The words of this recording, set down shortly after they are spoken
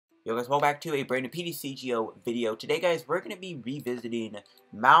Yo guys, welcome back to a brand new PTCGO video. Today guys, we're going to be revisiting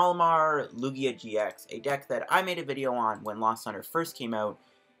Malamar Lugia-GX, a deck that I made a video on when Lost Thunder first came out.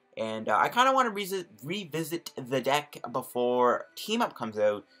 And I kind of want to revisit the deck before Team Up comes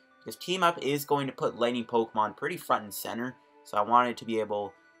out, because Team Up is going to put Lightning Pokemon pretty front and center. So I wanted to be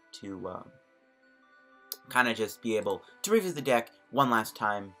able to kind of just be able to revisit the deck one last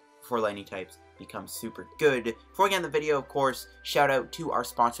time before Lightning types become super good. Before we get in the video, of course, shout out to our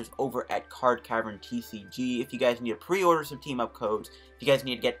sponsors over at Card Cavern TCG. If you guys need to pre-order some Team Up codes, if you guys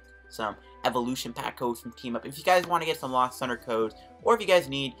need to get some Evolution Pack codes from Team Up, if you guys want to get some Lost Thunder codes, or if you guys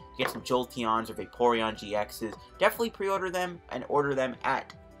need to get some Jolteons or Vaporeon GXs, definitely pre-order them and order them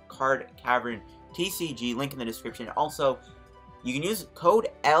at Card Cavern TCG, link in the description. Also, you can use code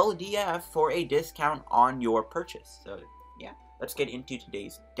LDF for a discount on your purchase. So, yeah. Let's get into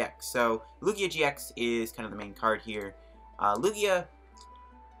today's deck. So, Lugia-GX is kind of the main card here. Lugia,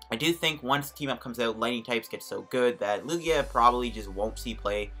 I do think once Team Up comes out, Lightning types get so good that Lugia probably just won't see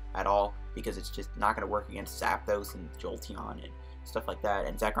play at all, because it's just not going to work against Zapdos and Jolteon and stuff like that,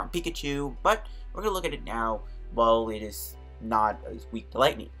 and Zekrom Pikachu. But we're going to look at it now. Well, it is not as weak to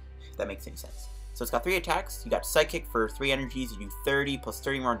Lightning, if that makes any sense. So it's got 3 attacks. You got Psychic for 3 energies. You do 30 plus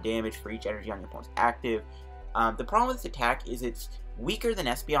 30 more damage for each energy on your opponent's active. The problem with this attack is it's weaker than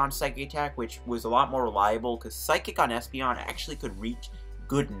Espeon's Psychic attack, which was a lot more reliable, because Psychic on Espeon actually could reach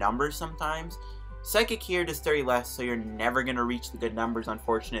good numbers sometimes. Psychic here does 30 less, so you're never going to reach the good numbers,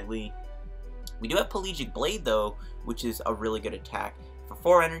 unfortunately. We do have Pelagic Blade, though, which is a really good attack. For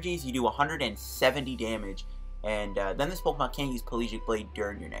 4 energies, you do 170 damage, and then this Pokemon can't use Pelagic Blade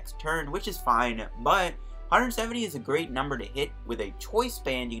during your next turn, which is fine, but 170 is a great number to hit. With a Choice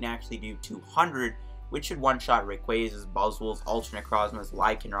Band, you can actually do 200, which should one-shot Rayquazas, Buzzwoles, Alternate Crozmas,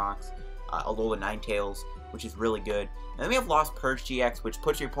 Lycanrocs, Alola Ninetales, which is really good. And then we have Lost Purge GX, which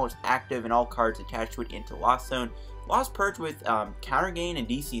puts your opponent's active and all cards attached to it into Lost Zone. Lost Purge with Counter Gain and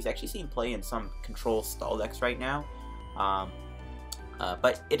DC is actually seen play in some control stall decks right now.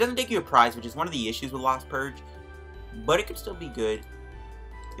 But it doesn't take you a prize, which is one of the issues with Lost Purge. But it could still be good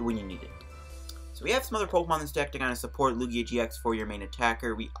when you need it. So we have some other Pokemon in this deck to kind of support Lugia-GX for your main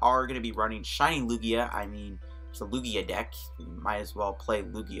attacker. We are going to be running Shiny Lugia. I mean, it's a Lugia deck. You might as well play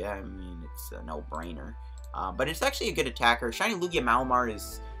Lugia. I mean, it's a no-brainer. But it's actually a good attacker. Shiny Lugia Malamar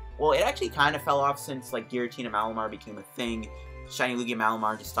is... Well, it actually kind of fell off since, like, Giratina Malamar became a thing. Shiny Lugia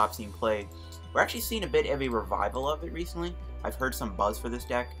Malamar just stopped seeing play. We're actually seeing a bit of a revival of it recently. I've heard some buzz for this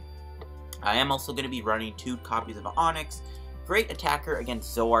deck. I am also going to be running 2 copies of Onix. Great attacker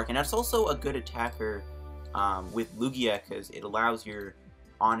against Zoroark, and that's also a good attacker with Lugia, because it allows your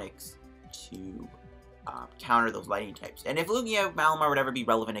Onix to counter those lightning types. And if Lugia Malamar would ever be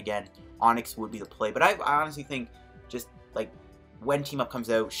relevant again, Onix would be the play. But I honestly think just like when Team Up comes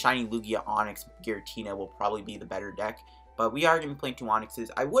out, Shiny Lugia, Onix, Giratina will probably be the better deck. But we are going to be playing 2 Onixes.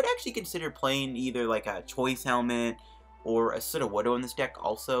 I would actually consider playing either like a Choice Helmet or a Sudowoodo in this deck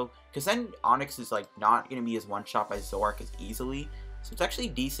also, because then Onix is like not going to be as one-shot by Zoroark as easily, so it's actually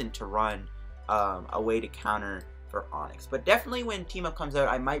decent to run a way to counter for Onix. But definitely when Team Up comes out,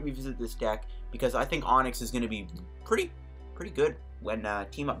 I might revisit this deck, because I think Onix is going to be pretty good when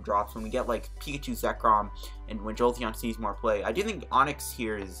Team Up drops, when we get like Pikachu, Zekrom, and when Jolteon sees more play. I do think Onix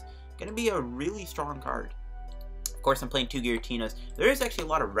here is going to be a really strong card. Of course, I'm playing 2 Giratinas. There is actually a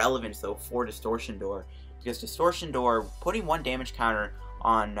lot of relevance though for Distortion Door, because Distortion Door, putting 1 damage counter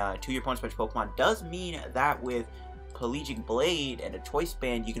on 2 of your opponent's special Pokemon does mean that with Pelagic Blade and a Choice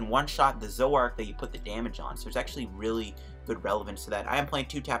Band, you can one-shot the Zoroark that you put the damage on. So there's actually really good relevance to that. I am playing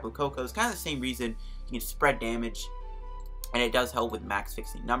 2 Tapu Kokos, kind of the same reason. You can spread damage, and it does help with max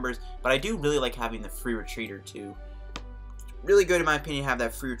fixing numbers. But I do really like having the free retreater too. Really good in my opinion to have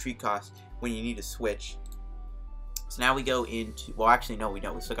that free retreat cost when you need to switch. So now we go into, well actually no we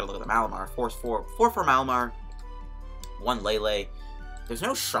don't, we still gotta look at the Malamar. 4 for Malamar, 1 Lele. There's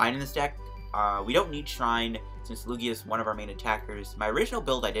no Shrine in this deck. We don't need Shrine since Lugia is one of our main attackers. My original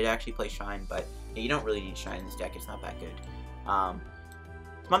build I did actually play Shrine, but yeah, you don't really need Shrine in this deck, it's not that good. Some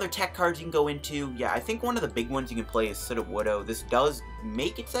other tech cards you can go into, yeah, I think one of the big ones you can play is Sudowoodo. This does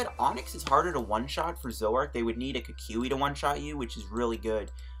make it so that Onix is harder to one-shot for Zoroark. They would need a Kukui to one-shot you, which is really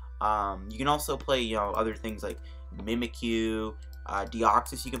good. You can also play, you know, other things like Mimikyu,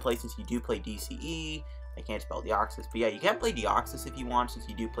 Deoxys you can play since you do play DCE. I can't spell Deoxys, but yeah, you can play Deoxys if you want since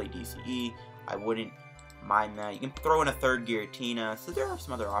you do play DCE. I wouldn't mind that. You can throw in a 3rd Giratina, so there are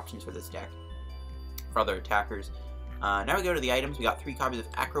some other options for this deck, for other attackers. Now we go to the items. We got 3 copies of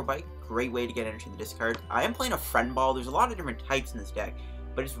Acro Bike. Great way to get energy in the discard. I am playing a Friend Ball. There's a lot of different types in this deck,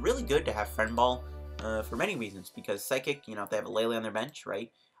 but it's really good to have Friend Ball for many reasons. Because Psychic, you know, if they have a Lele on their bench,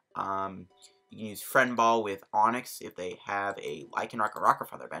 right? You can use Friend Ball with Onix if they have a Lycanroc or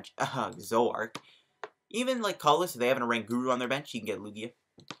Rockruff on their bench. Zoroark. Even like Colorless, if they have an Oranguru on their bench, you can get Lugia.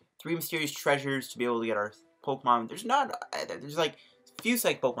 3 Mysterious Treasures to be able to get our Pokemon. There's like a few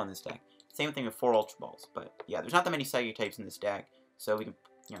Psychic Pokemon in this deck. Same thing with 4 Ultra Balls. But yeah, there's not that many Psychic types in this deck. So we can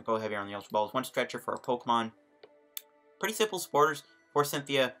go heavier on the Ultra Balls. 1 Stretcher for our Pokemon. Pretty simple supporters. 4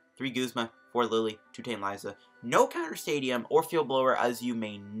 Cynthia, 3 Guzma, 4 Lillie, 2 Tate Liza. No Counter Stadium or Field Blower, as you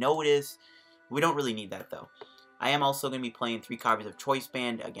may notice. We don't really need that, though. I am also going to be playing 3 copies of Choice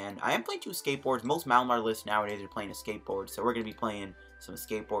Band. Again, I am playing 2 Escape Boards. Most Malamar lists nowadays are playing Escape Boards, so we're going to be playing some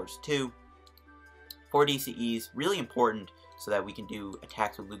Escape Boards, too. 4 DCEs, really important, so that we can do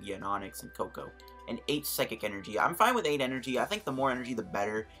attacks with Lugia and Onix and Koko. And 8 Psychic Energy. I'm fine with 8 Energy. I think the more energy, the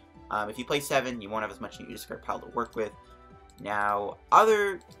better. If you play 7, you won't have as much new discard pile to work with. Now,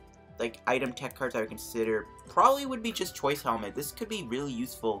 other item tech cards I would consider probably would be just Choice Helmet. This could be really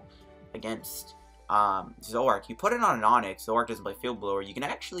useful against Zoroark. You put it on an Onix, Zoroark doesn't play Field Blower, you can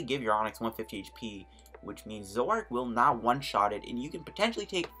actually give your Onix 150 HP, which means Zoroark will not one-shot it, and you can potentially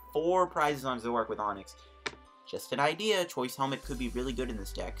take 4 prizes on Zoroark with Onix. Just an idea. Choice Helmet could be really good in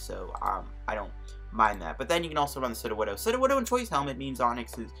this deck, so I don't mind that. But then you can also run the Sudowoodo. Sudowoodo and Choice Helmet means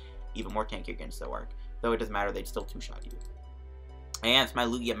Onix is even more tanky against Zoroark, though it doesn't matter, they'd still 2-shot you. And it's my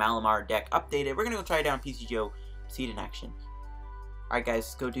Lugia Malamar deck updated. We're going to go try it out on PTCGO, see it in action. Alright guys,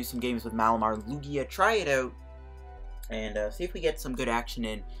 let's go do some games with Malamar Lugia, try it out, and see if we get some good action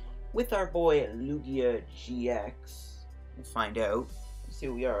in with our boy Lugia-GX. We'll find out. Let's see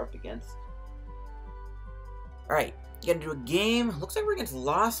what we are up against. Alright, get into a game. Looks like we're against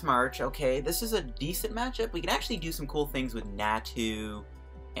Lost March. Okay, this is a decent matchup. We can actually do some cool things with Natu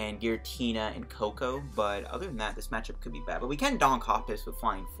and Giratina and Koko, but other than that, this matchup could be bad. But we can donk Hoppus with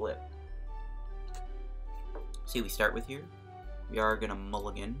Flying Flip. See what we start with here. We are gonna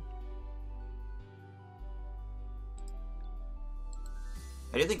mulligan.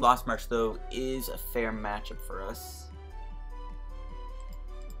 I do think Lost March, though, is a fair matchup for us.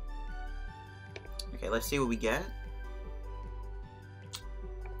 Okay, let's see what we get.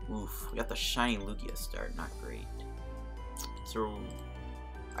 Oof, we got the shiny Lugia start, not great. So,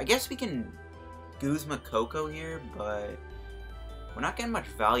 I guess we can Guzma Koko here, but we're not getting much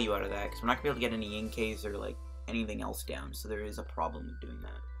value out of that, because we're not gonna be able to get any Inkays or, anything else down, so there is a problem with doing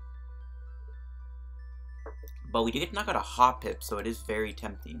that. But we do get to knock out a Hoppip, so it is very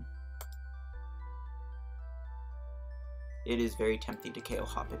tempting. It is very tempting to KO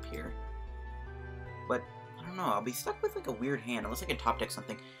Hoppip here. But, I don't know, I'll be stuck with a weird hand, unless I can top deck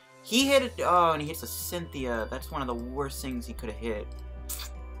something. He hit it, oh, and he hits a Cynthia. That's one of the worst things he could have hit.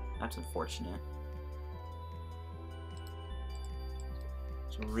 That's unfortunate.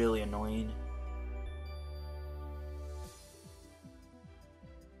 It's really annoying.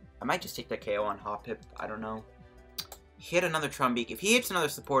 I might just take the KO on Hoppip. I don't know. Hit another Trumbeak. If he hits another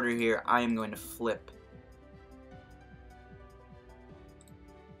supporter here, I am going to flip.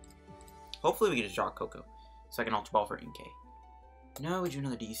 Hopefully we can just draw Koko. So I can Ultra Ball for Inkay. No, we do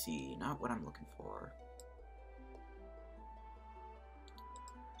another DC. Not what I'm looking for.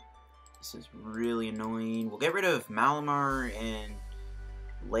 This is really annoying. We'll get rid of Malamar and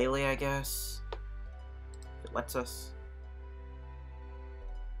Lele, I guess. If it lets us.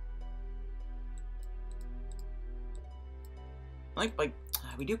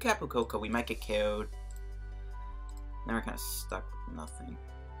 We do Tapu Koko, we might get KO'd. Then we're kind of stuck with nothing.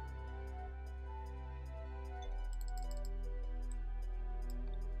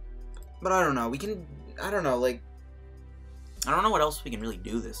 But I don't know, we can, I don't know what else we can really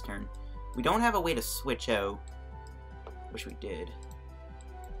do this turn. We don't have a way to switch out. Wish we did.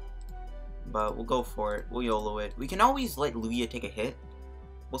 But we'll go for it, we'll YOLO it. We can always let Lugia take a hit.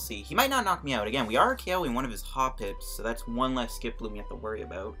 We'll see. He might not knock me out. Again, we are KOing one of his Hoppips, so that's one less Skip Bloom we have to worry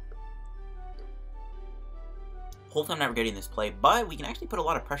about. Hopefully I'm never getting this play, but we can actually put a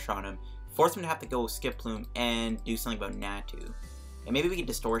lot of pressure on him. Force him to have to go with Skip Bloom and do something about Natu. And maybe we can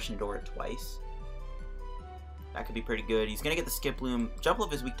Distortion Door it twice. That could be pretty good. He's going to get the Skip Bloom.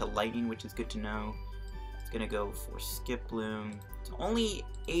 Jumpluff is weak to Lightning, which is good to know. He's going to go for Skip Bloom. It's only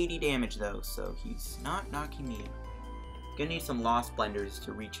 80 damage, though, so he's not knocking me out. Gonna need some Lost Blenders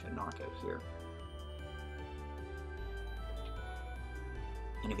to reach a knockout here.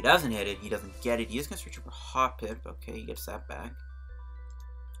 And if he doesn't hit it, he doesn't get it. He is gonna search for Hoppip. Okay, he gets that back.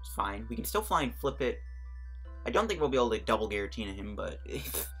 It's fine. We can still fly and flip it. I don't think we'll be able to double Giratina him, but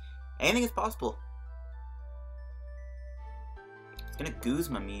anything is possible. It's gonna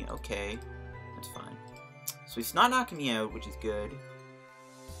Guzma me. Okay, that's fine. So he's not knocking me out, which is good.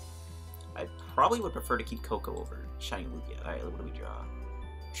 I probably would prefer to keep Koko over Shiny Lugia. Alright, what do we draw?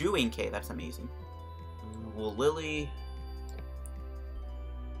 Drew Inkay, that's amazing. Well, Lillie.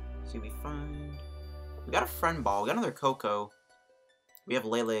 See what we find. We got a Friend Ball. We got another Koko. We have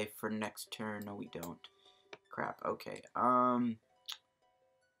Lele for next turn. No, we don't. Crap. Okay.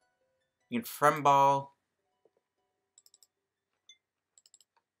 You can Friend Ball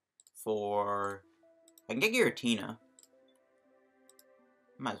for. I can get Giratina.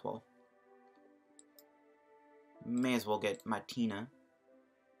 Might as well. May as well get my Tina.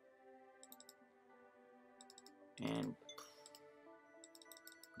 And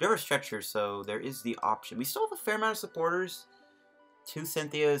we have our Stretcher, so there is the option. We still have a fair amount of supporters. 2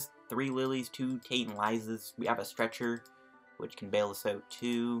 Cynthias, 3 Lilies, 2 Tate and Lizas. We have a Stretcher, which can bail us out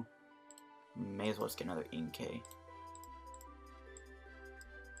too. May as well just get another Inkay.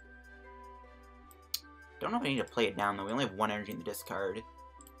 Don't know if I need to play it down though. We only have 1 energy in the discard.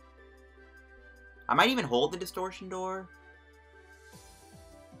 I might even hold the Distortion Door.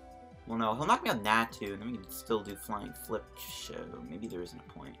 Well, no, he'll knock me out that too, and then we can still do Flying Flip. So maybe there isn't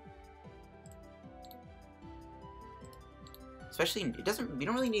a point. Especially, it doesn't. We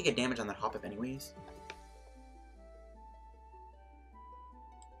don't really need to get damage on that hop up, anyways.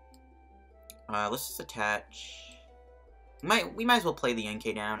 Let's just attach. We might as well play the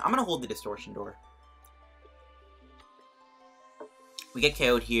Inkay down. I'm gonna hold the Distortion Door. We get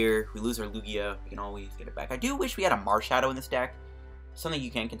KO'd here. We lose our Lugia. We can always get it back. I do wish we had a Marshadow in this deck. Something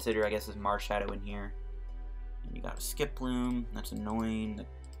you can consider, I guess, is Marshadow in here. And you got a Skip Bloom. That's annoying.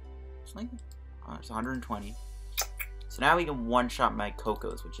 It's like it's 120. So now we can one-shot my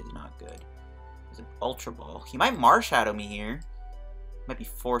Kokos, which is not good. There's an Ultra Ball. He might Marshadow me here. Might be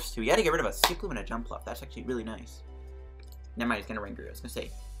forced to. He had to get rid of a Skip Bloom and a Jump Bluff. That's actually really nice. Never mind, he's gonna Ring Guru. I was gonna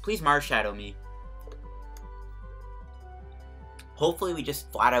say, please Marshadow me. Hopefully we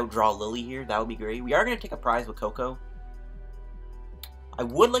just flat out draw Lillie here. That would be great. We are going to take a prize with Koko. I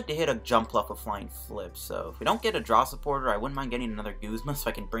would like to hit a Jump Bluff with Flying Flip. So if we don't get a draw supporter, I wouldn't mind getting another Guzma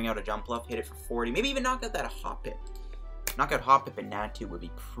so I can bring out a Jump Bluff, hit it for 40. Maybe even knock out that Hop Pip. Knock out Hop Pip and Natu would be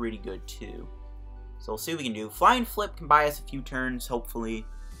pretty good too. So we'll see what we can do. Flying Flip can buy us a few turns, hopefully.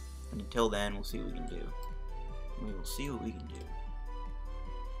 And until then, we'll see what we can do. We will see what we can do.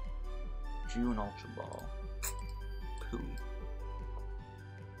 Drew an Ultra Ball. Pooh.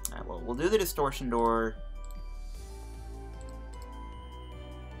 Alright, well, we'll do the Distortion Door.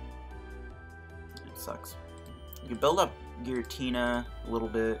 It sucks. You can build up Giratina a little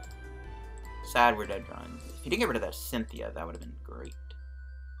bit. Sad we're dead drawing. If you didn't get rid of that Cynthia, that would have been great.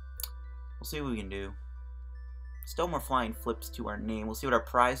 We'll see what we can do. Still more Flying Flips to our name. We'll see what our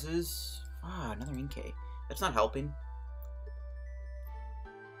prize is. Ah, another Inkay. That's not helping.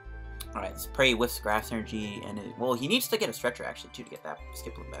 Alright, this Prey whiffs Grass Energy, and well, he needs to get a Stretcher, actually, too, to get that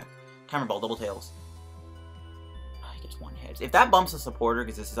Skip Bloom back. Timer Ball, Double Tails. He gets 1 hit. If that bumps a supporter,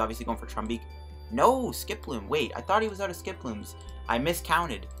 because this is obviously going for Trumbeak. No, Skip Bloom. Wait, I thought he was out of Skip Blooms. I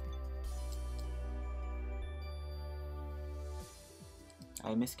miscounted.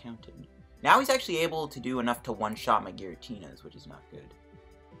 I miscounted. Now he's actually able to do enough to one-shot my Giratinas, which is not good.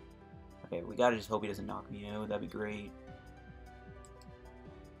 Okay, we gotta just hope he doesn't knock me out. That'd be great.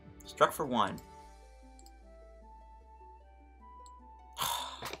 Struck for 1.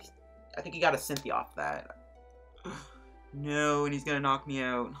 I think he got a Cynthia off that. No, and he's gonna knock me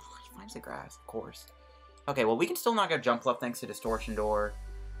out. He finds the grass, of course. Okay, well, we can still knock out Jump Bluff thanks to Distortion Door.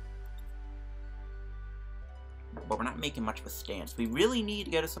 But we're not making much of a stance. We really need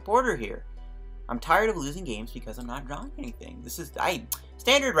to get a supporter here. I'm tired of losing games because I'm not drawing anything. This is...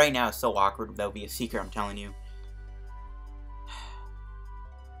 Standard right now is so awkward. That would be a secret, I'm telling you.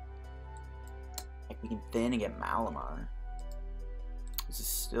 We can thin and get Malamar. This is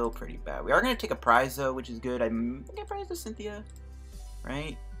still pretty bad. We are going to take a prize, though, which is good. I think I prized a Cynthia,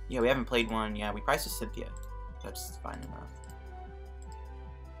 right? Yeah, we haven't played one. Yeah, we prized a Cynthia. That's fine enough.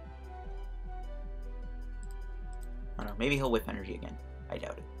 I don't know. Maybe he'll whiff energy again. I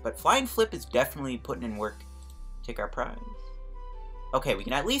doubt it. But Flying Flip is definitely putting in work. Take our prize. Okay, we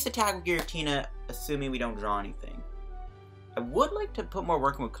can at least attack with Giratina, assuming we don't draw anything. I would like to put more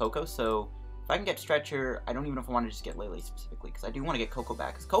working with Koko, so... If I can get Stretcher, I don't even know if I want to just get Lele specifically, because I do want to get Koko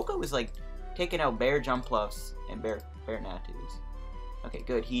back. Because Koko is like taking out Bear Jump Bluffs and Bear Natus. Okay,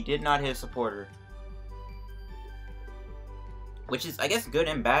 good. He did not hit a supporter. Which is, I guess, good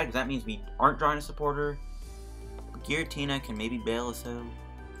and bad, because that means we aren't drawing a supporter. But Giratina can maybe bail us out.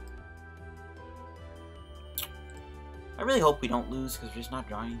 I really hope we don't lose, because we're just not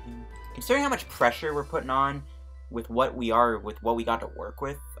drawing anything. Considering how much pressure we're putting on, with what we got to work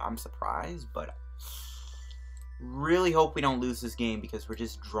with, I'm surprised, but really hope we don't lose this game because we're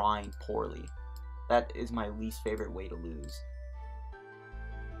just drawing poorly. That is my least favorite way to lose.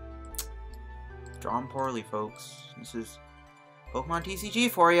 Drawn poorly, folks. This is Pokemon TCG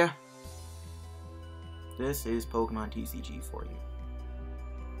for you. This is Pokemon TCG for you.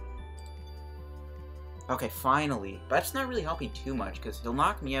 Okay, finally. But that's not really helping too much, because he'll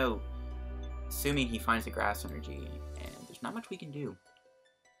knock me out, assuming he finds the Grass Energy, and there's not much we can do.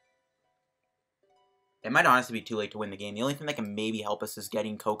 It might honestly be too late to win the game. The only thing that can maybe help us is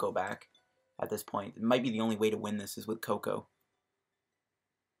getting Koko back at this point. It might be the only way to win this is with Koko.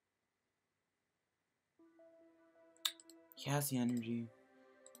 He has the energy.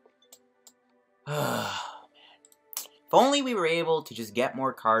 Oh, man. If only we were able to just get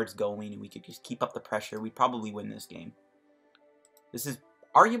more cards going and we could just keep up the pressure, we'd probably win this game. This is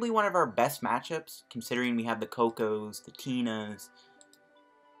arguably one of our best matchups, considering we have the Kokos, the Tinas.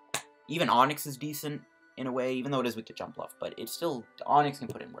 Even Onix is decent in a way, even though it is weak to Jump Bluff, but it's still, Onix can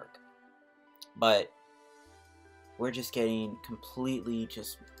put in work. But we're just getting completely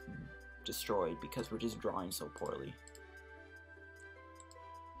just destroyed because we're just drawing so poorly.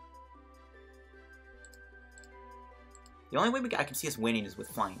 The only way I can see us winning is with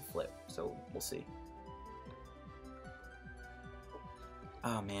Flying Flip, so we'll see.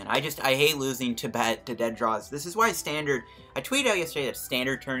 Oh man, I hate losing to dead draws. This is why standard, I tweeted out yesterday that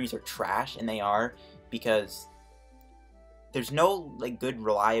standard tourneys are trash, and they are, because there's no like good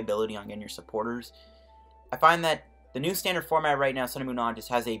reliability on getting your supporters. I find that the new standard format right now, Sun and Moon On, just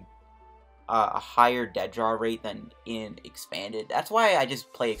has a higher dead draw rate than in expanded. That's why I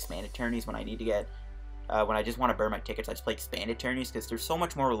just play expanded tourneys when I need to get, when I just want to burn my tickets. I just play expanded tourneys because they're so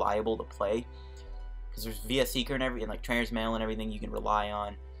much more reliable to play. Because there's VS Seeker and everything, like Trainer's Mail and everything you can rely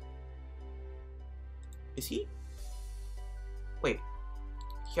on. Is he? Wait.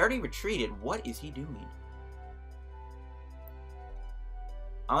 He already retreated. What is he doing?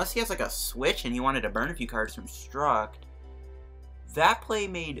 Unless he has like a switch and he wanted to burn a few cards from Struct. That play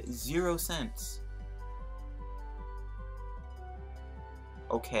made 0 sense.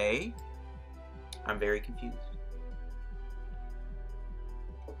 Okay. I'm very confused.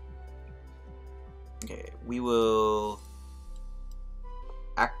 Okay, we will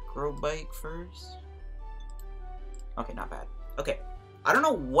Acro Bike first. Okay, not bad. Okay, I don't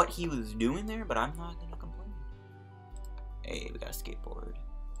know what he was doing there, but I'm not gonna complain. Hey, we got a Escape Board.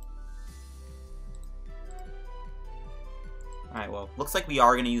 Alright, well, looks like we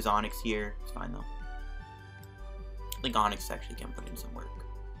are gonna use Onix here. It's fine though. I think Onix actually can put in some work.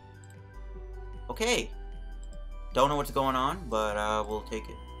 Okay. Don't know what's going on, but we'll take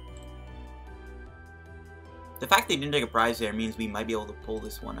it. The fact they didn't take a prize there means we might be able to pull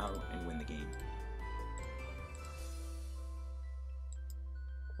this one out and win the game.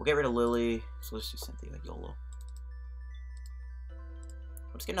 We'll get rid of Lillie, so let's do Cynthia YOLO.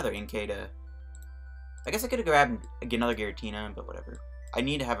 Let's get another Inkay to... I guess I could have grabbed another Giratina, but whatever. I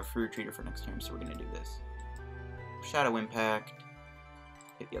need to have a free retreater for next turn, so we're going to do this. Shadow Impact.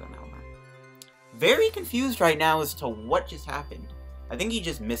 Hit the other Malamar. Very confused right now as to what just happened. I think he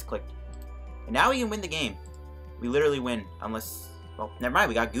just misclicked. And now he can win the game. We literally win, unless... Well, never mind,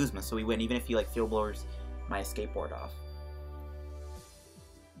 we got Guzma, so we win, even if he, like, field blowers my Escape Board off.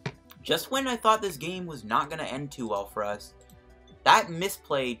 Just when I thought this game was not going to end too well for us, that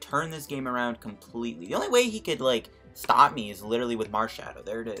misplay turned this game around completely. The only way he could, like, stop me is literally with Marshadow.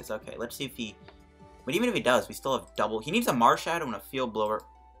 There it is. Okay, let's see if he... But even if he does, we still have double... He needs a Marshadow and a field blower.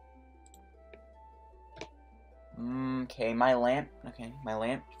 Okay, my lamp... Okay, my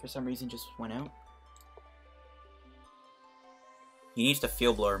lamp, for some reason, just went out. He needs to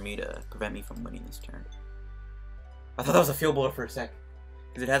field blower me to prevent me from winning this turn. I thought that was a field blower for a sec.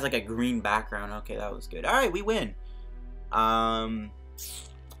 Because it has like a green background. Okay, that was good. Alright, we win.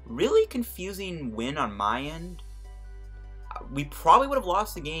 Really confusing win on my end. We probably would have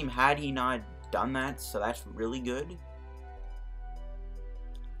lost the game had he not done that. So that's really good.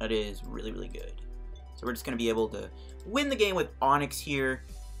 That is really, really good. So we're just going to be able to win the game with Onix here.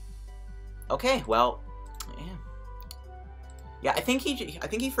 Okay, well, yeah. Yeah, I think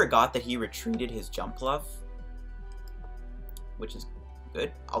he forgot that he retreated his Jump Bluff, which is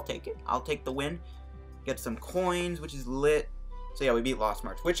good. I'll take it. I'll take the win. Get some coins, which is lit. So yeah, we beat Lost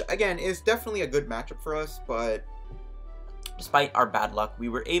March, which again is definitely a good matchup for us. But despite our bad luck, we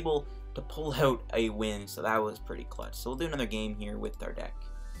were able to pull out a win. So that was pretty clutch. So we'll do another game here with our deck.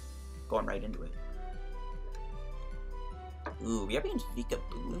 Going right into it. Ooh, we have against Vika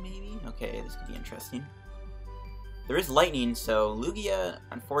Blue maybe? Okay, this could be interesting. There is lightning, so Lugia,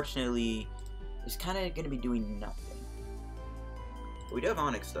 unfortunately, is kind of going to be doing nothing. But we do have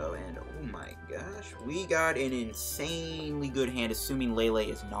Onix, though, and oh my gosh, we got an insanely good hand, assuming Lele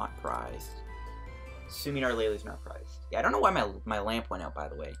is not prized. Assuming our Lele is not prized. Yeah, I don't know why my lamp went out, by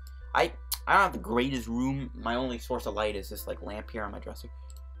the way. I don't have the greatest room. My only source of light is this like lamp here on my dresser.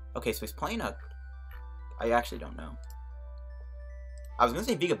 Okay, so he's playing a... I actually don't know. I was going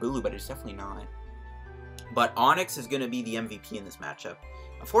to say Vigabulu, but it's definitely not. But Onix is going to be the MVP in this matchup.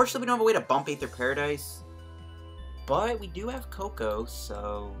 Unfortunately, we don't have a way to bump Aether Paradise. But we do have Koko,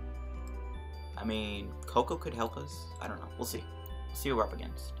 so... I mean, Koko could help us. I don't know. We'll see. We'll see what we're up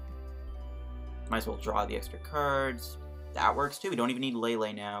against. Might as well draw the extra cards. That works too. We don't even need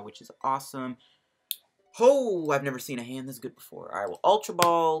Lele now, which is awesome. Oh, I've never seen a hand this good before. Alright, well, Ultra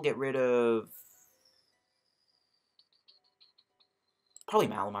Ball, get rid of... Probably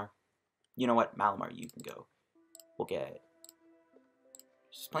Malamar. You know what? Malamar, you can go. We'll get...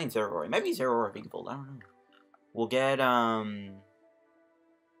 Just plain Zeraora. Maybe Zeraora or Vigavolt. I don't know. We'll get, probably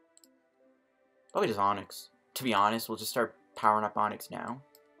just Onix. To be honest, we'll just start powering up Onix now.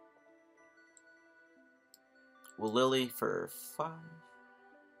 We'll Lillie for 5.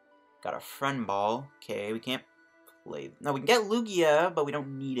 Got a Friend Ball. Okay, we can't play... No, we can get Lugia, but we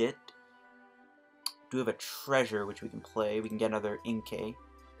don't need it. Do have a Treasure, which we can play. We can get another Inkay.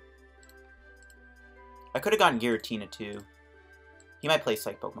 I could have gotten Giratina, too. He might play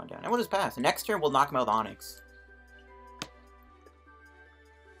Psych Pokemon down. And we'll just pass. And next turn, we'll knock him out with Onix.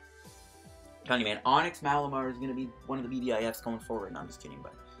 I'm telling you, man, Onix Malamar is going to be one of the BBIFs going forward. No, I'm just kidding,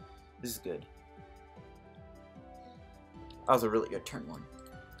 but this is good. That was a really good turn 1.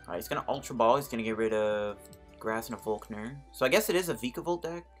 Alright, he's going to Ultra Ball. He's going to get rid of Grass and a Volkner. So I guess it is a Vigavolt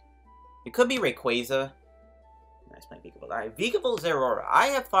deck. It could be Rayquaza. Nice playing Vigavolt. Alright, Vigavolt Zeraora. I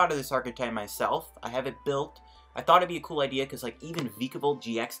have thought of this archetype myself. I have it built. I thought it'd be a cool idea because, like, even Vigavolt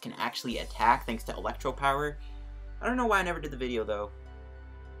GX can actually attack thanks to Electro Power. I don't know why I never did the video, though.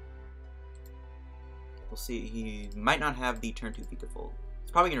 We'll see. He might not have the turn 2 Vigavolt.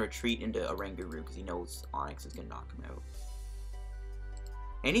 He's probably going to retreat into a Oranguru because he knows Onix is going to knock him out.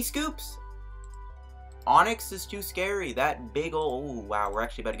 And he scoops! Onix is too scary. That big old... Oh, wow. We're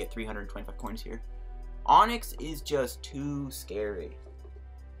actually about to get 325 coins here. Onix is just too scary.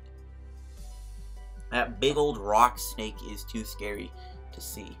 That big old rock snake is too scary to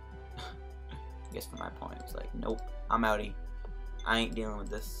see. I guess from my point, it's like, nope, I'm outie. I ain't dealing with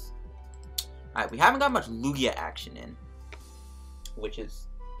this. Alright, we haven't got much Lugia action in, which is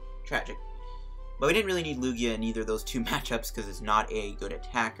tragic. But we didn't really need Lugia in either of those 2 matchups because it's not a good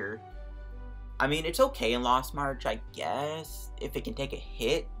attacker. I mean, it's okay in Lost March, I guess, if it can take a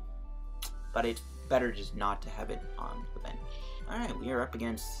hit. But it's better just not to have it on the bench. Alright, we are up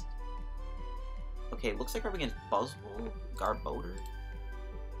against... Okay, looks like we're up against Buzzwole, Garbodor.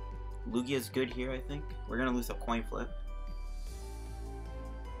 Lugia's good here, I think. We're going to lose a coin flip.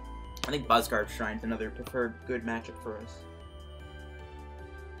 I think Buzzgarb Shrine's another preferred good matchup for us.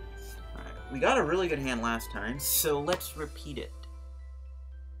 Alright, we got a really good hand last time, so let's repeat it.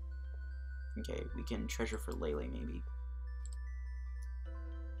 Okay, we can Treasure for Lele, maybe.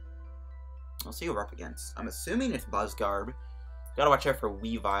 I'll see who we're up against. I'm assuming it's Buzzgarb. Gotta watch out for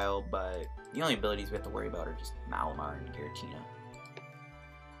Weavile, but the only abilities we have to worry about are just Malamar and Giratina.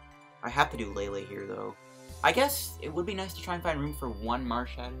 I have to do Lele here, though. I guess it would be nice to try and find room for 1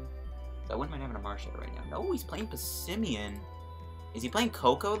 Marshadow. I wouldn't mind having a Marshadow right now. No, he's playing Passimian. Is he playing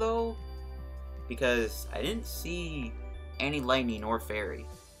Koko, though? Because I didn't see any Lightning or Fairy.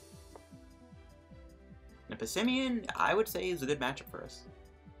 And Passimian, I would say, is a good matchup for us.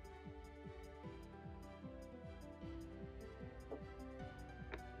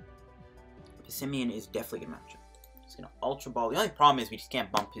 Passimian is definitely a good matchup. He's gonna Ultra Ball. The only problem is we just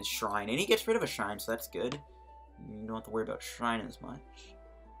can't bump his Shrine. And he gets rid of a Shrine, so that's good. You don't have to worry about Shrine as much.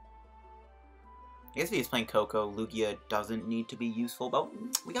 I guess if he's playing Koko, Lugia doesn't need to be useful, but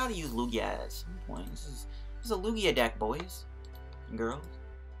we gotta use Lugia at some point. This is a Lugia deck, boys and girls.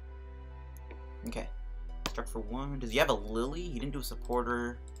 Okay. Struck for 1. Does he have a Lillie? He didn't do a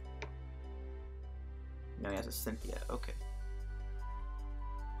supporter. No, he has a Cynthia. Okay.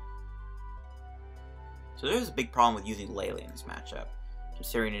 So there's a big problem with using Lele in this matchup,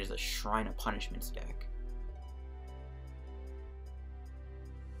 considering it is a Shrine of Punishments deck.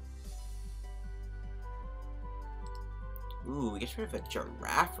 Ooh, we get rid of a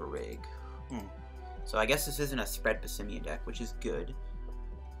Girafarig. So I guess this isn't a spread Passimian deck, which is good.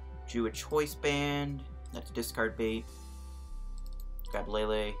 Drew a Choice Band. That's discard bait. Grab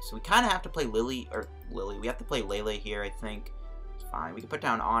Lele. So we kind of have to play Lillie. We have to play Lele here, I think. It's fine. We can put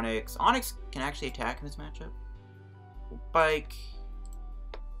down Onix. Onix can actually attack in this matchup. Bike.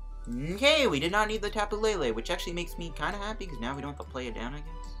 Okay, we did not need the Tapu Lele, which actually makes me kind of happy, because now we don't have to play it down, I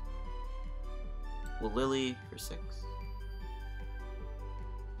guess. We'll Lillie for 6.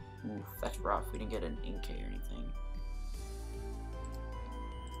 Oof, that's rough. We didn't get an Inkay or anything.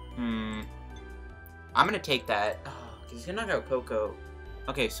 I'm gonna take that. Oh, because he's gonna knock out Koko.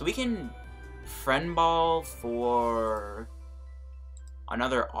 Okay, so we can Friend Ball for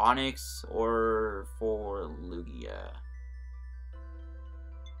another Onix or for Lugia.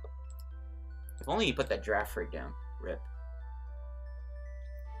 If only you put that Draft Rig down. Rip.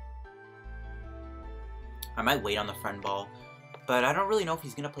 I might wait on the Friend Ball, but I don't really know if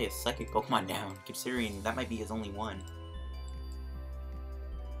he's gonna play a Psychic Pokemon down, considering that might be his only one.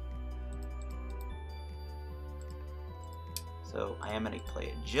 So I am gonna play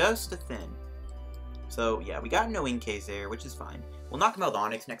it just a thin. So yeah, we got no Inkays there, which is fine. We'll knock him out with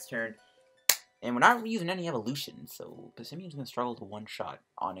Onix next turn. And we're not using any evolution, so Passimian's gonna struggle to one-shot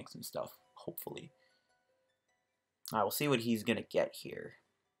Onix and stuff, hopefully. Alright, we'll see what he's gonna get here.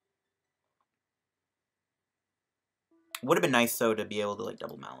 Would have been nice, though, to be able to, like,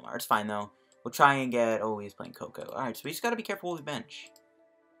 double Malamar. It's fine, though. We'll try and get... Oh, he's playing Koko. Alright, so we just gotta be careful with the bench.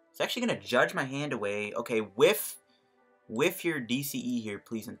 It's actually gonna judge my hand away. Okay, whiff your DCE here,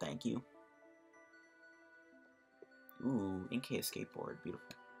 please and thank you. Ooh, Inkay Escape Board. Beautiful.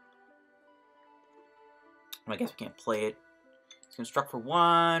 I guess we can't play it. It's gonna struck for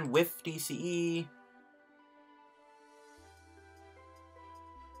 1. Whiff DCE.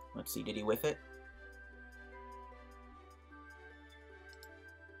 Let's see, did he whiff it?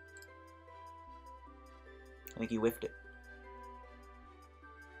 I think he whiffed it.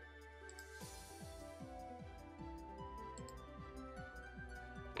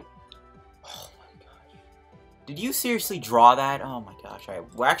 Oh my gosh. Did you seriously draw that? Oh my gosh.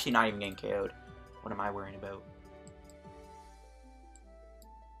 Alright, we're actually not even getting KO'd. What am I worrying about?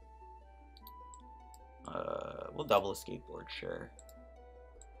 We'll double Escape Board, sure.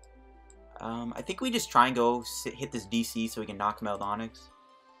 I think we just try and go hit this DC so we can knock him out with Onix.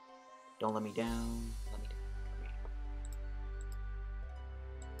 Don't let me down.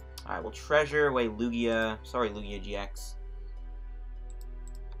 Alright, we'll treasure away Lugia. Sorry, Lugia-GX.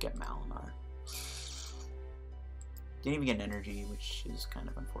 Get Malamar. Didn't even get an energy, which is kind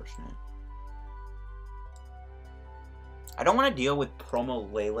of unfortunate. I don't want to deal with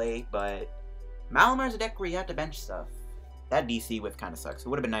Promo Lele, but Malamar's a deck where you have to bench stuff. That DC whiff kind of sucks. It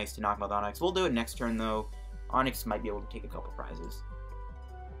would have been nice to knock him out with Onix. We'll do it next turn, though. Onix might be able to take a couple prizes.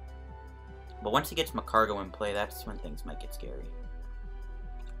 But once he gets Macargo in play, that's when things might get scary.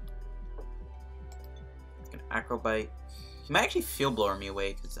 An Acro Bite. He might actually Field Blower me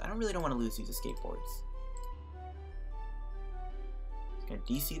away, because I really don't want to lose these Escape Boards. He's going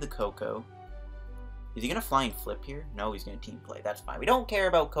to DC the Koko. Is he going to Flying Flip here? No, he's going to Team Play. That's fine. We don't care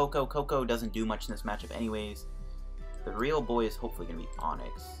about Koko. Koko doesn't do much in this matchup anyways. The real boy is hopefully going to be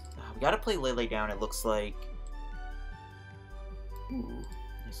Onix. We got to play Lele down, it looks like. Ooh,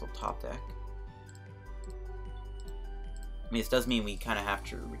 nice little top deck. I mean, this does mean we kind of have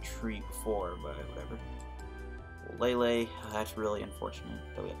to retreat before, but whatever. Lele, that's really unfortunate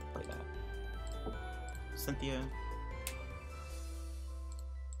that we have to play that. Cynthia.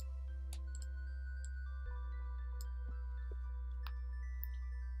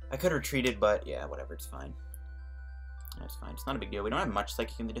 I could have retreated, but yeah, whatever, it's fine. That's fine, it's not a big deal. We don't have much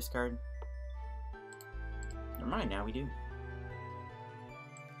Psychic in the discard. Never mind, now we do.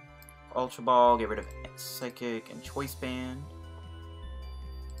 Ultra Ball, get rid of Psychic and Choice Band.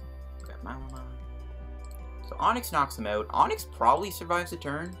 Got Malamar. So Onix knocks him out. Onix probably survives the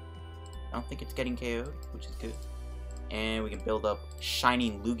turn. I don't think it's getting KO'd, which is good. And we can build up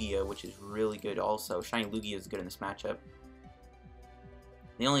Shining Lugia, which is really good also. Shining Lugia is good in this matchup.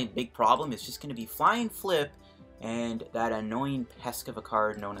 The only big problem is just going to be Flying Flip and that annoying pest of a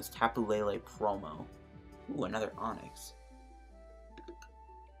card known as Tapu Lele promo. Ooh, another Onix.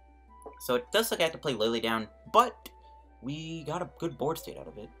 So it does look like I have to play Lele down, but we got a good board state out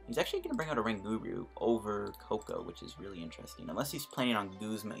of it. He's actually going to bring out a Ranguru over Koko, which is really interesting. Unless he's planning on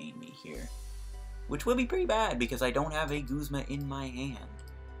Guzma-ing me here. Which would be pretty bad, because I don't have a Guzma in my hand.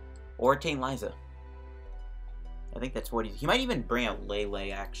 Or Tate Liza. I think that's what he might even bring out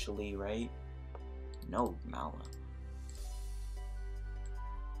Lele, actually, right? No, Mala.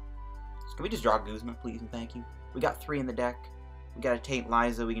 So can we just draw Guzma, please, and thank you? We got 3 in the deck. We got a Tate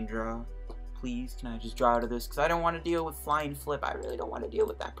Liza we can draw. Please, can I just draw out of this? Because I don't want to deal with Flying Flip. I really don't want to deal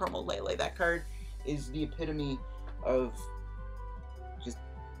with that Promo Lele. That card is the epitome of just...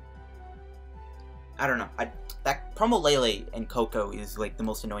 I don't know. That Promo Lele and Koko is like the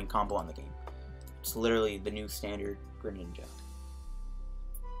most annoying combo on the game. It's literally the new standard Greninja.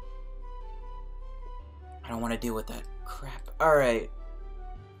 I don't want to deal with that crap. Alright.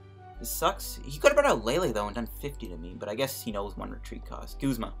 This sucks. He could have brought out Lele, though, and done 50 to me, but I guess he knows 1 retreat cost.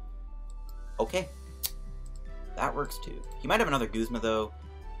 Guzma. Okay. That works, too. He might have another Guzma, though.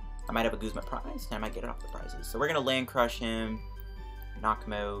 I might have a Guzma prize, and I might get it off the prizes. So we're going to land crush him, knock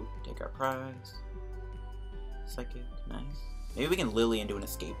him out, take our prize. Psychic, nice. Maybe we can Lillie into an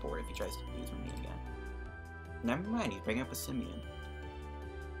escape board if he tries to use me again. Never mind, he's bringing up a Simian.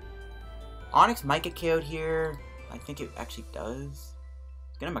 Onix might get KO'd here. I think it actually does.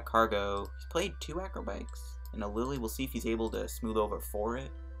 Get him a cargo. He's played 2 Acro Bikes and a Lillie. We'll see if he's able to smooth over for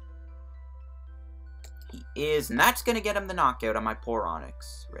it. He is, and that's going to get him the knockout on my poor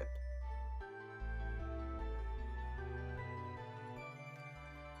Onix. Rip.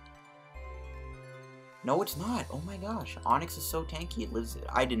 No, it's not. Oh my gosh. Onix is so tanky, it lives it.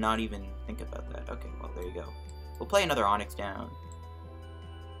 I did not even think about that. Okay, well, there you go. We'll play another Onix down.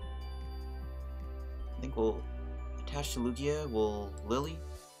 I think we'll attach to Lugia. We'll Lillie.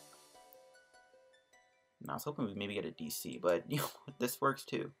 I was hoping we'd maybe get a DC, but you know, this works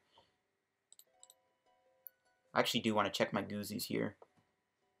too. I actually do want to check my Goozies here.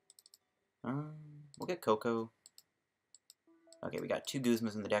 We'll get Coco. Okay, we got 2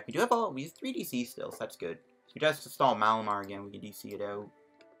 Guzmas in the deck. We have 3 DC still, so that's good. So we just install Malamar again, we can DC it out.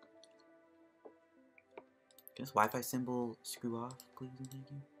 Can this Wi-Fi symbol screw off, please and thank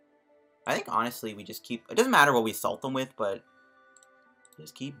you? I think honestly we just keep, it doesn't matter what we assault them with, but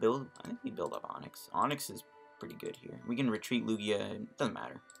just keep build. I think we build up Onix. Onix is pretty good here. We can retreat Lugia, it doesn't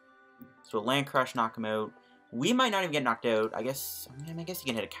matter. So a land crush, knock him out. We might not even get knocked out. I guess you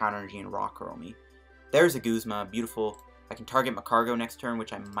can hit a counter energy and rock curl me. There's a Guzma, beautiful. I can target Macargo next turn,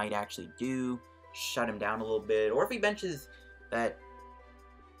 which I might actually do. Shut him down a little bit. Or if he benches that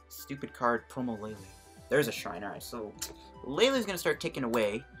stupid card, Promo Lele. There's a Shrine. Alright, so Lele's going to start ticking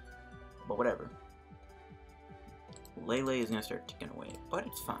away. But whatever. Lele is going to start ticking away, but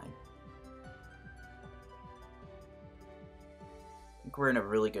it's fine. I think we're in a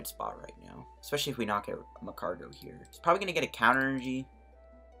really good spot right now. Especially if we knock out Macargo here. It's probably going to get a counter energy.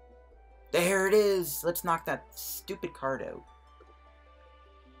 There it is! Let's knock that stupid card out.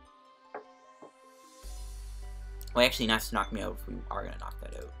 Well, actually, he has to knock me out if we are going to knock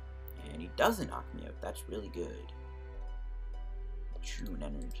that out. And he doesn't knock me out. That's really good. True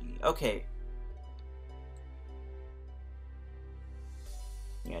energy. Okay.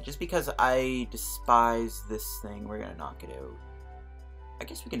 Yeah, just because I despise this thing, we're going to knock it out. I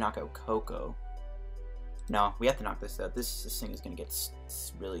guess we can knock out Coco. No, we have to knock this out. This thing is going to get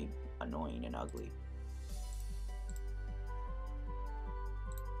really annoying and ugly.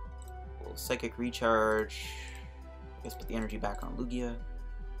 We'll Psychic Recharge. I guess put the energy back on Lugia.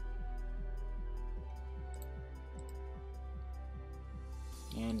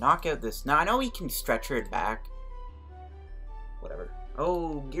 And knock out this. Now, I know we can stretcher it back. Whatever.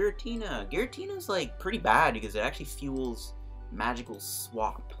 Oh, Giratina. Giratina's, like, pretty bad because it actually fuels magical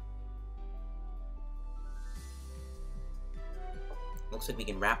swap. Looks like we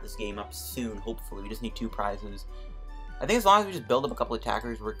can wrap this game up soon, hopefully. We just need 2 prizes. I think as long as we just build up a couple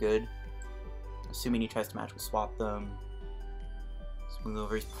attackers, we're good. Assuming he tries to magical swap them. Smooth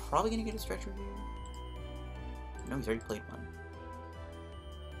over. He's probably going to get a stretcher here. No, he's already played one.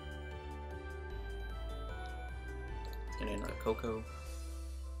 He's going to get another Coco.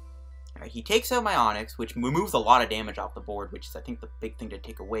 Alright, he takes out my Onix, which removes a lot of damage off the board, which is, I think, the big thing to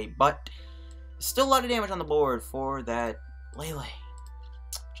take away. But still a lot of damage on the board for that Lele,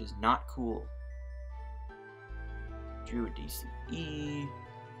 which is not cool. Drew a DCE.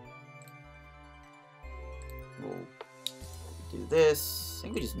 We'll do this. I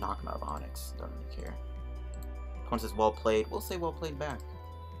think we just knock him out of Onix. Don't really care. Opponent says well played. We'll say well played back.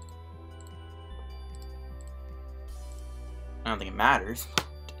 I don't think it matters.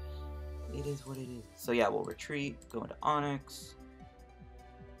 It is what it is. So yeah, we'll retreat, go into Onix.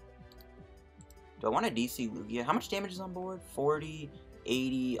 Do I want to DC Lugia? How much damage is on board? 40,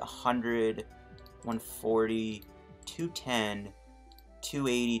 80, 100, 140, 210,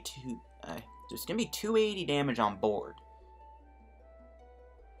 280, there's going to be 280 damage on board.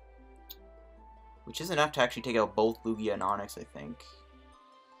 Which is enough to actually take out both Lugia and Onix, I think.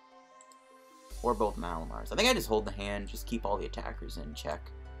 Or both Malamars. I think I just hold the hand, just keep all the attackers in check.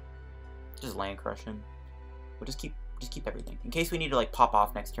 Just land crush him. We'll just keep everything. In case we need to like pop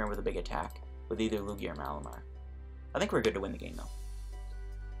off next turn with a big attack. With either Lugia or Malamar. I think we're good to win the game though.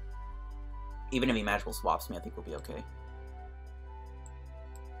 Even if he magical swaps me, I think we'll be okay.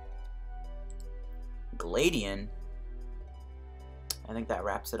 Gladian. I think that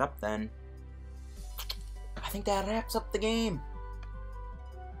wraps it up then. I think that wraps up the game.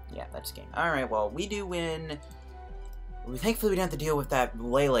 Yeah, that's game. Alright, well, we do win. Thankfully, we didn't have to deal with that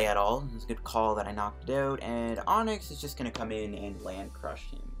Lele at all. It was a good call that I knocked it out. And Onix is just going to come in and land crush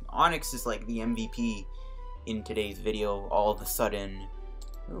him. Onix is like the MVP in today's video all of a sudden.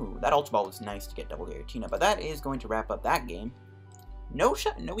 Ooh, that Ultra Ball was nice to get double Giratina, but that is going to wrap up that game. No,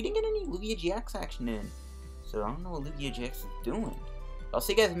 we didn't get any Lugia-GX action in, so I don't know what Lugia-GX is doing. I'll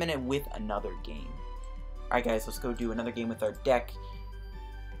see you guys in a minute with another game. Alright guys, let's go do another game with our deck.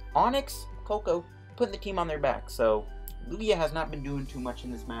 Onix, Koko, putting the team on their back, so Lugia has not been doing too much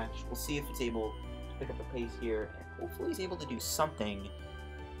in this match. We'll see if it's able to pick up the pace here, and hopefully he's able to do something.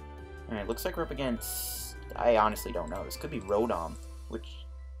 Alright, looks like we're up against... I honestly don't know. This could be Rodom, which...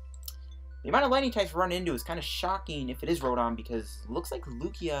 the amount of lightning types run into is kind of shocking if it is Rodom, because it looks like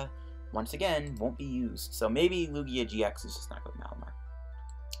Lugia, once again, won't be used. So maybe Lugia-GX is just not going to Malamar.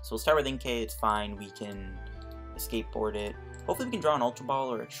 So we'll start with Inkay, it's fine. We can escape board it. Hopefully we can draw an Ultra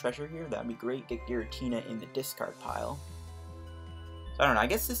Ball or a Treasure here. That'd be great. Get Giratina in the discard pile. So I don't know, I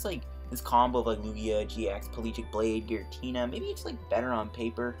guess this combo of like Lugia, GX, Pelagic Blade, Giratina, maybe it's like better on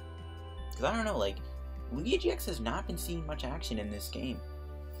paper. Because I don't know, like, Lugia-GX has not been seeing much action in this game.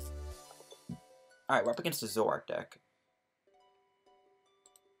 Alright, we're up against a Zoroark deck.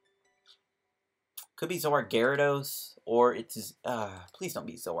 Could be Zoroark Gyarados, or it's, please don't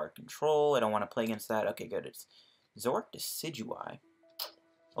be Zoroark Control. I don't want to play against that. Okay, good. It's Zoroark Decidueye.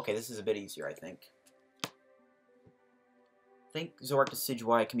 Okay, this is a bit easier, I think. I think Zoroark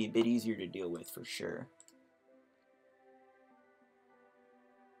Decidueye can be a bit easier to deal with, for sure.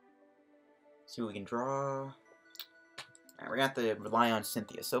 See what we can draw. Alright, we're going to have to rely on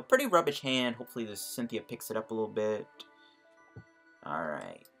Cynthia. So, pretty rubbish hand. Hopefully this Cynthia picks it up a little bit.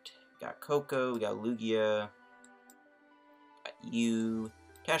 Alright. We got Koko, we got Lugia. Got you.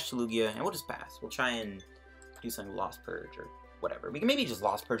 Attached to Lugia, and we'll just pass. We'll try and do something Lost Purge or whatever. We can maybe just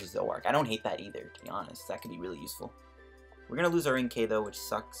Lost Purge Zoroark. I don't hate that either, to be honest. That could be really useful. We're going to lose our Inkay, though, which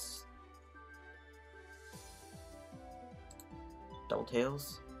sucks. Double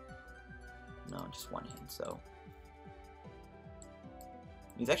Tails? No, just one hand, so...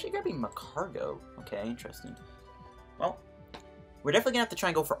 he's actually grabbing Macargo. Okay, interesting. Well, we're definitely going to have to try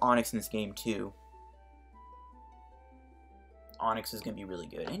and go for Onix in this game, too. Onix is going to be really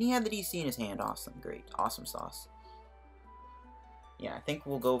good. And he had the DC in his hand. Awesome. Great. Awesome sauce. Yeah, I think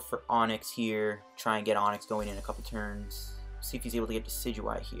we'll go for Onix here. Try and get Onix going in a couple turns. See if he's able to get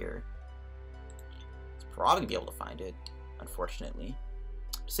Decidueye here. He's probably going to be able to find it, unfortunately.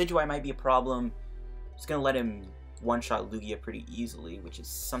 Decidueye might be a problem. Just going to let him one-shot Lugia pretty easily, which is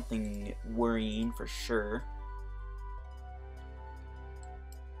something worrying for sure.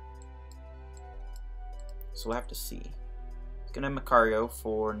 So we'll have to see. He's going to have Macario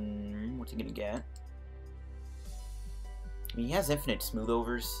for... what's he going to get? I mean, he has infinite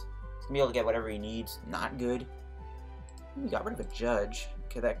smooth-overs. He's going to be able to get whatever he needs. Not good. We got rid of a Judge.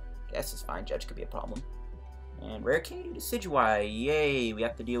 Okay, that S is fine. Judge could be a problem. And Rare Candy Decidueye. Yay, we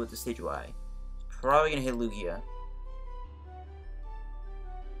have to deal with Decidueye. Probably going to hit Lugia.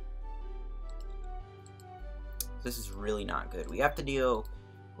 This is really not good. We have to deal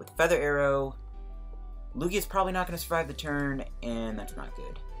with Feather Arrow. Lugia's probably not going to survive the turn, and that's not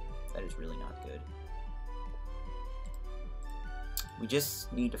good. That is really not good. We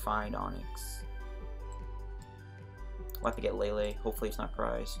just need to find Onix. We'll have to get Lele. Hopefully it's not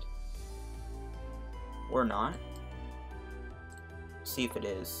prized. Or not. See if it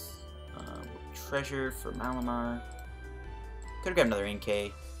is. Treasure for Malamar. Could have got another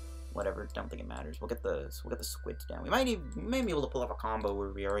Inkay. Whatever, don't think it matters. We'll get the squids down. We might be able to pull off a combo where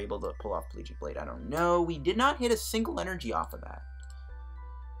we are able to pull off Pelagic Blade. I don't know. We did not hit a single energy off of that.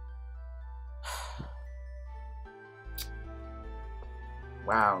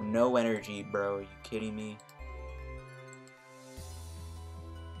 Wow, no energy, bro. Are you kidding me?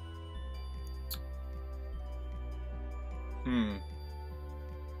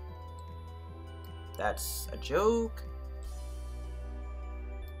 That's a joke.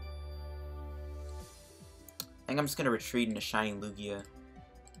 I think I'm just going to retreat into Shining Lugia.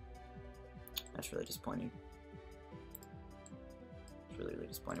 That's really disappointing. It's really, really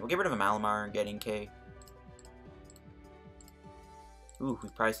disappointing. We'll get rid of a Malamar and get Inkay. Ooh, we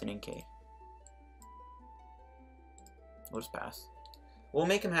priced an Inkay. We'll just pass. We'll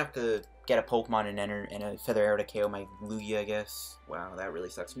make him have to get a Pokemon and enter and a Feather Arrow to KO my Lugia, I guess. Wow, that really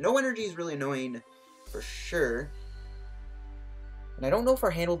sucks. No energy is really annoying for sure. And I don't know if our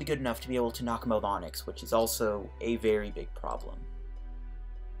hand will be good enough to be able to knock him out with Onix, which is also a very big problem.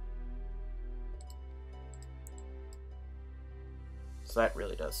 So that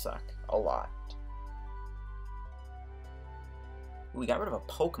really does suck. A lot. We got rid of a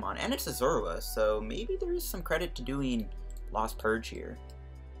Pokemon, and it's a Zorua, so maybe there is some credit to doing Lost Purge here.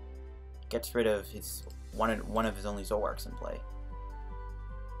 Gets rid of his one of his only Zoroarks in play.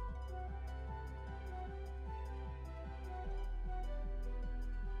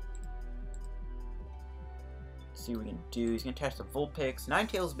 Let's see what we can do. He's going to attach the Vulpix.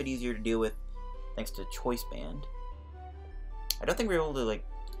 Ninetales a bit easier to deal with thanks to Choice Band. I don't think we're able to, like,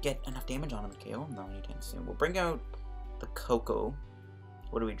 get enough damage on him to KO him, though, anytime soon. We'll bring out the Koko.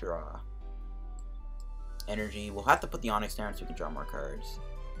 What do we draw? Energy. We'll have to put the Onix down so we can draw more cards.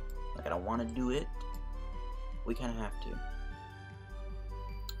 Like, I don't want to do it. We kind of have to.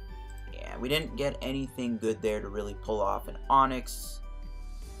 Yeah, we didn't get anything good there to really pull off an Onix.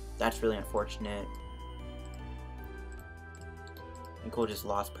 That's really unfortunate. I think we'll just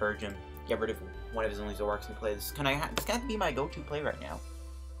lost purge him. Get rid of one of his only Zoroarks in play. This can be my go-to play right now.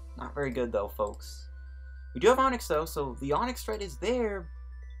 Not very good though, folks. We do have Onix though, so the Onix threat is there.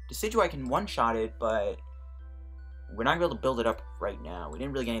 Decidueye can one-shot it, but we're not gonna be able to build it up right now. We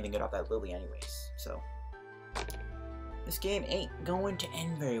didn't really get anything good off that Lillie anyways, so this game ain't going to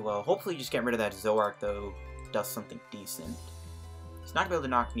end very well. Hopefully just getting rid of that Zoroark though does something decent. He's not gonna be able to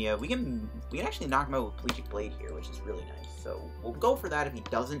knock me out. We can actually knock him out with Pelagic Blade here, which is really nice. So we'll go for that if he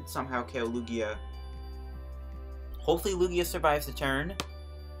doesn't somehow KO Lugia. Hopefully Lugia survives the turn.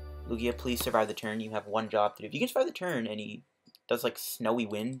 Lugia, please survive the turn. You have one job to do. If you can survive the turn and he does like Snowy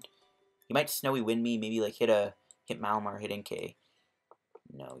Wind, he might Snowy Wind me, maybe like hit Malamar, hit Inkay.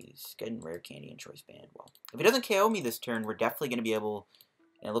 No, he's getting Rare Candy and Choice Band. Well, if he doesn't KO me this turn, we're definitely going to be able,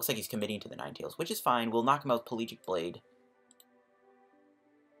 and it looks like he's committing to the Ninetales, which is fine. We'll knock him out with Pelagic Blade.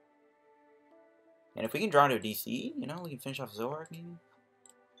 And if we can draw into a DC, you know, we can finish off Zoroark maybe.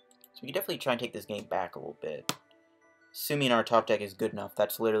 So we can definitely try and take this game back a little bit. Assuming our top deck is good enough,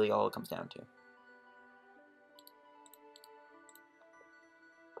 that's literally all it comes down to.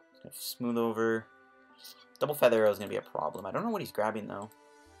 Smooth over. Double Feather Arrow is going to be a problem. I don't know what he's grabbing though.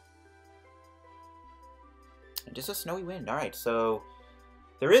 And just a Snowy Wind. Alright, so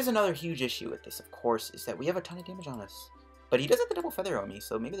there is another huge issue with this, of course, is that we have a ton of damage on us. But he does have the Double Feather Arrow on me,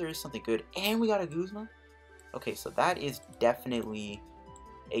 so maybe there is something good. And we got a Guzma. Okay, so that is definitely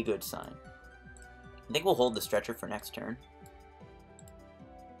a good sign. I think we'll hold the Stretcher for next turn.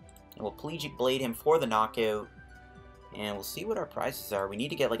 And we'll Pelagic Blade him for the knockout. And we'll see what our prizes are. We need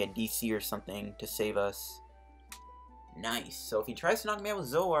to get like a DC or something to save us. Nice. So if he tries to knock me out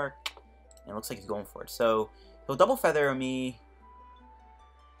with Zoroark, it looks like he's going for it. So he'll Double Feather Arrow me.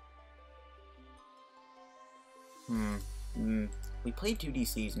 We played 2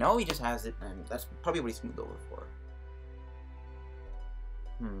 DCs. No, he just has it, and that's probably what he smoothed over for.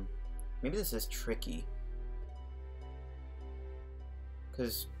 Maybe this is tricky.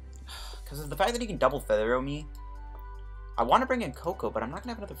 Because of the fact that he can Double Feather Arrow me, I want to bring in Koko, but I'm not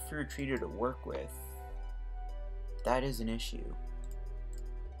going to have another free retreater to work with. That is an issue.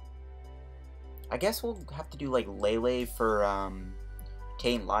 I guess we'll have to do like Lele for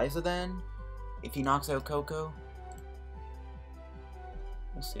Tate Liza then, if he knocks out Koko.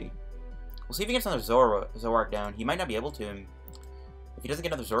 We'll see. We'll see if he gets another Zoroark down. He might not be able to. If he doesn't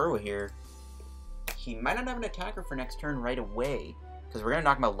get another Zoroark here, he might not have an attacker for next turn right away, because we're going to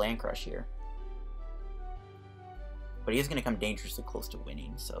knock him out Land Crush here. But he is going to come dangerously close to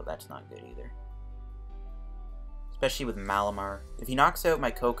winning, so that's not good either. Especially with Malamar. If he knocks out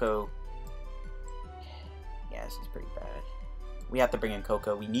my Koko, yeah, this is pretty bad. We have to bring in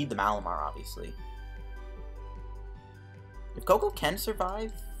Koko. We need the Malamar, obviously. If Koko can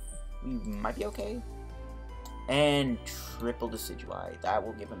survive, we might be okay. And triple Decidueye. That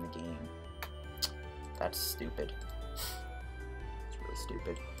will give him the game. That's stupid. It's really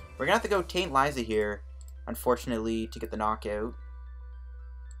stupid. We're going to have to go Tate Liza here, unfortunately, to get the knockout.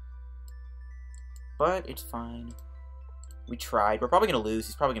 But it's fine. We tried. We're probably going to lose.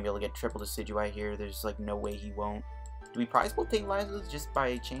 He's probably going to be able to get triple Decidueye here. There's like no way he won't. Do we prize both Tate Lizas just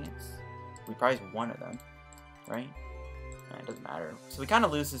by chance? We prize one of them, right? It doesn't matter. So we kind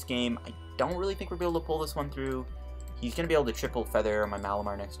of lose this game. I don't really think we'll be able to pull this one through. He's going to be able to triple Feather on my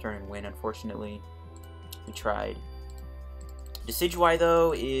Malamar next turn and win, unfortunately. We tried. Decidueye,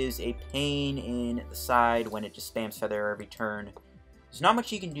 though, is a pain in the side when it just spams Feather every turn. There's not much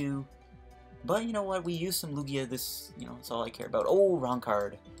he can do. But you know what? We used some Lugia. This, you know, that's all I care about. Oh, wrong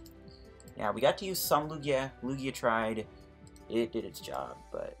card. Yeah, we got to use some Lugia. Lugia tried. It did its job.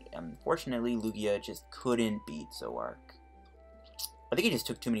 But unfortunately, Lugia just couldn't beat Zoroark. I think he just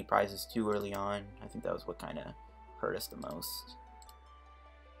took too many prizes too early on. I think that was what kind of hurt us the most.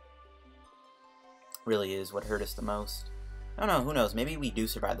 Really is what hurt us the most. I don't know, who knows, maybe we do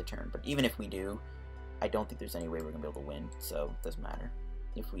survive the turn, but even if we do, I don't think there's any way we're going to be able to win, so it doesn't matter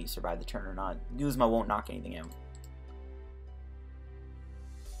if we survive the turn or not. Guzma won't knock anything out.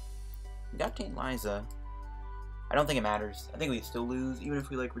 We got Tate Liza. I don't think it matters. I think we still lose, even if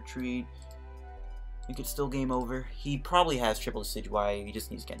we like retreat. We could still game over. He probably has triple Decidueye. He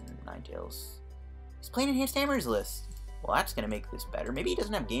just needs to get in Ninetales. He's playing Enhanced Hammers list. Well, that's going to make this better. Maybe he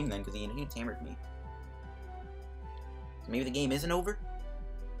doesn't have game then, because he Enhanced Hammered me. So maybe the game isn't over?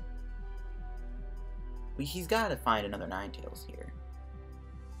 But he's got to find another Ninetales here.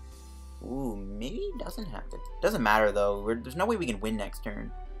 Ooh, maybe he doesn't have to. Doesn't matter, though. There's no way we can win next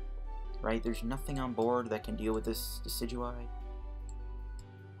turn. Right? There's nothing on board that can deal with this Decidueye.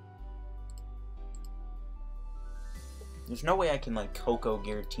 There's no way I can, like, Koko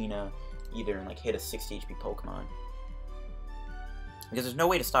Giratina either and, like, hit a 60 HP Pokemon. Because there's no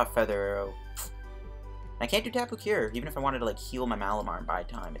way to stop Feather Arrow. I can't do Tapu Cure. Even if I wanted to, like, heal my Malamar and buy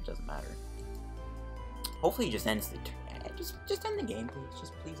time, it doesn't matter. Hopefully he just ends the turn. Just end the game, please.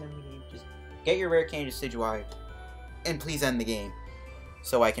 Just please end the game. Just get your rare candy Decidueye, and please end the game,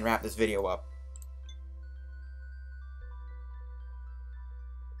 so I can wrap this video up.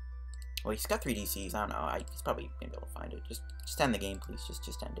 Well, he's got 3 DCs. I don't know. He's probably gonna be able to find it. Just end the game, please.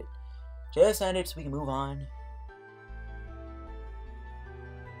 Just end it. Just end it so we can move on.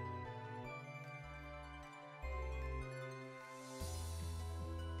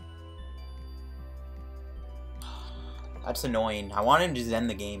 That's annoying. I want him to just end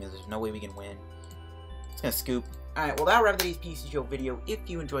the game, as there's no way we can win. It's gonna scoop. Alright, well, that'll wrap today's PTCGO video. If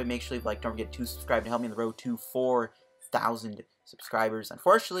you enjoyed, make sure you leave a like. Don't forget to subscribe to help me on the road to 4,000 subscribers.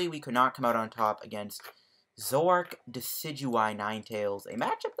 Unfortunately, we could not come out on top against Zoroark Decidueye Ninetales. A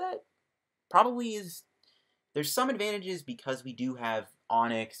matchup that probably is... There's some advantages because we do have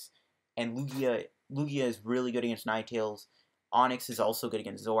Onix, and Lugia. Lugia is really good against Ninetales. Onix is also good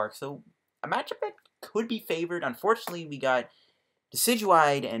against Zoroark, so a matchup that could be favored. Unfortunately, we got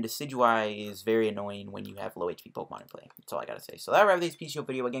Decidueye, and Decidueye is very annoying when you have low HP Pokemon in play. That's all I gotta say. So that'll wrap this PTCGO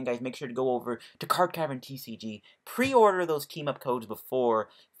video. Again, guys, make sure to go over to Card Cavern TCG, pre-order those team-up codes before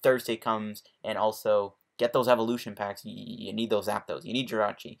Thursday comes, and also get those evolution packs. You need those Zapdos. You need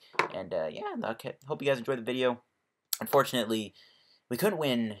Jirachi. And, yeah, okay. Hope you guys enjoyed the video. Unfortunately, we couldn't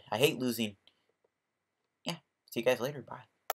win. I hate losing. Yeah, see you guys later. Bye.